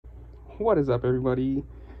What is up, everybody?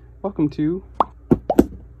 Welcome to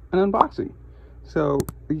an unboxing. So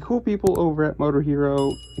the cool people over at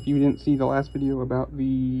MotoHero, if you didn't see the last video about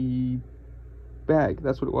the bag,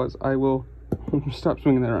 that's what it was. I will stop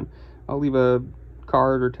swinging that around. I'll leave a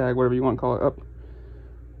card or tag, whatever you want to call it, up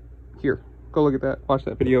here. Go look at that, watch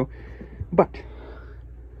that video. But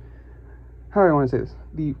how do I want to say this?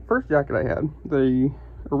 The first jacket I had, the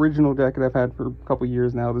original jacket I've had for a couple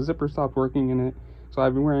years now, the zipper stopped working in it. So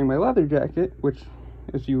I've been wearing my leather jacket, which,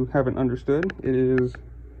 if you haven't understood, it is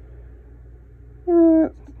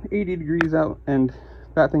 80 degrees out, and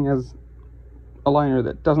that thing has a liner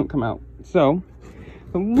that doesn't come out. So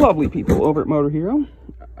the lovely people over at MotoHero,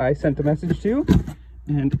 I sent a message to,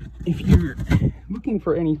 and if you're looking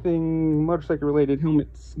for anything motorcycle related,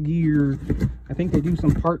 helmets, gear, I think they do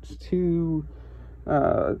some parts too,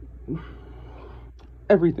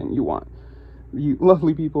 everything you want. You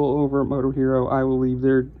lovely people over at MotoHero, I will leave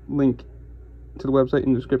their link to the website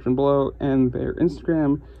in the description below and their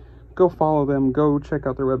Instagram. Go follow them, go check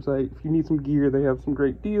out their website. If you need some gear, they have some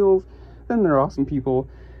great deals, then they're awesome people.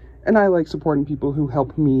 And I like supporting people who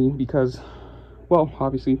help me because, well,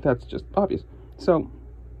 obviously that's just obvious. So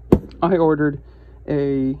I ordered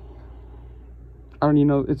I don't even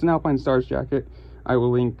know, it's an Alpinestars jacket. I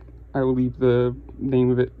will leave the name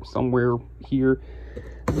of it somewhere here.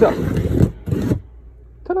 So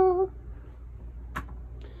ta-da!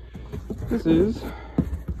 This is,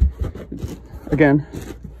 again,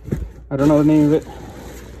 I don't know the name of it.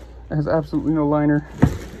 It has absolutely no liner,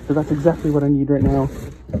 but that's exactly what I need right now.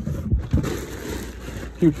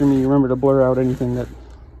 Future me, remember to blur out anything that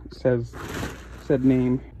says said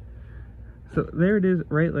name. So there it is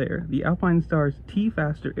right there, the Alpinestars T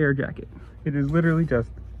Faster Air Jacket. It is literally just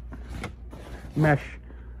mesh,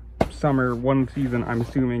 summer, one season, I'm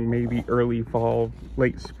assuming, maybe early fall,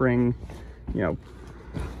 late spring, you know,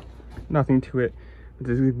 nothing to it.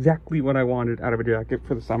 This is exactly what I wanted out of a jacket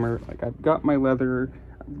for the summer. Like, I've got my leather,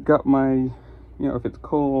 I've got my, you know, if it's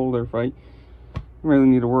cold or if I really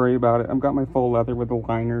need to worry about it, I've got my full leather with a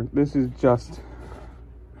liner. This is just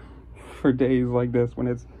for days like this when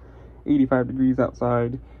it's 85 degrees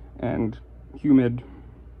outside and humid.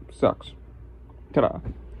 Sucks. Ta-da.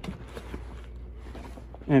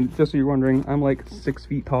 And just so you're wondering, I'm like 6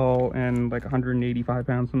 feet tall and like 185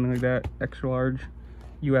 pounds, something like that. Extra large,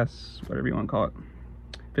 US, whatever you want to call it.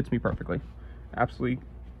 Fits me perfectly. Absolutely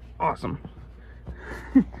awesome.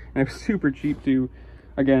 And it's super cheap too.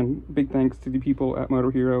 Again, big thanks to the people at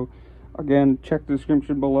MotoHero. Again, check the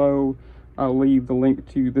description below. I'll leave the link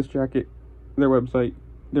to this jacket, their website,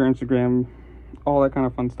 their Instagram, all that kind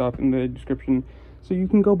of fun stuff in the description, so you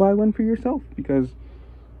can go buy one for yourself. Because,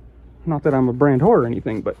 not that I'm a brand whore or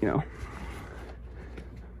anything, but you know,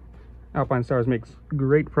 Alpinestars makes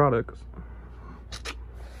great products.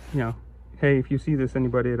 You know, hey, if you see this,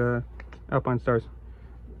 anybody at Alpinestars,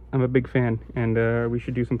 I'm a big fan, and we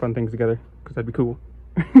should do some fun things together, because that'd be cool.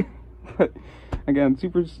 But again,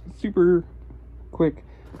 super quick.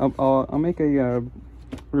 I'll make a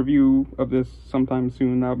review of this sometime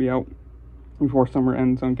soon. That'll be out before summer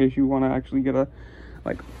ends, so in case you want to actually get a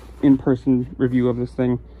like in-person review of this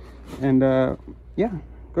thing. And yeah,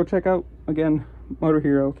 go check out, again,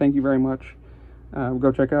 MotoHero. Thank you very much.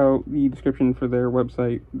 Go check out the description for their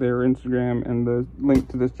website, their Instagram, and the link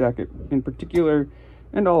to this jacket in particular,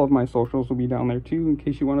 and all of my socials will be down there too, in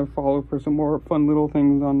case you want to follow for some more fun little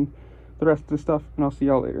things on the rest of the stuff. And I'll see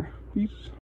y'all later. Peace.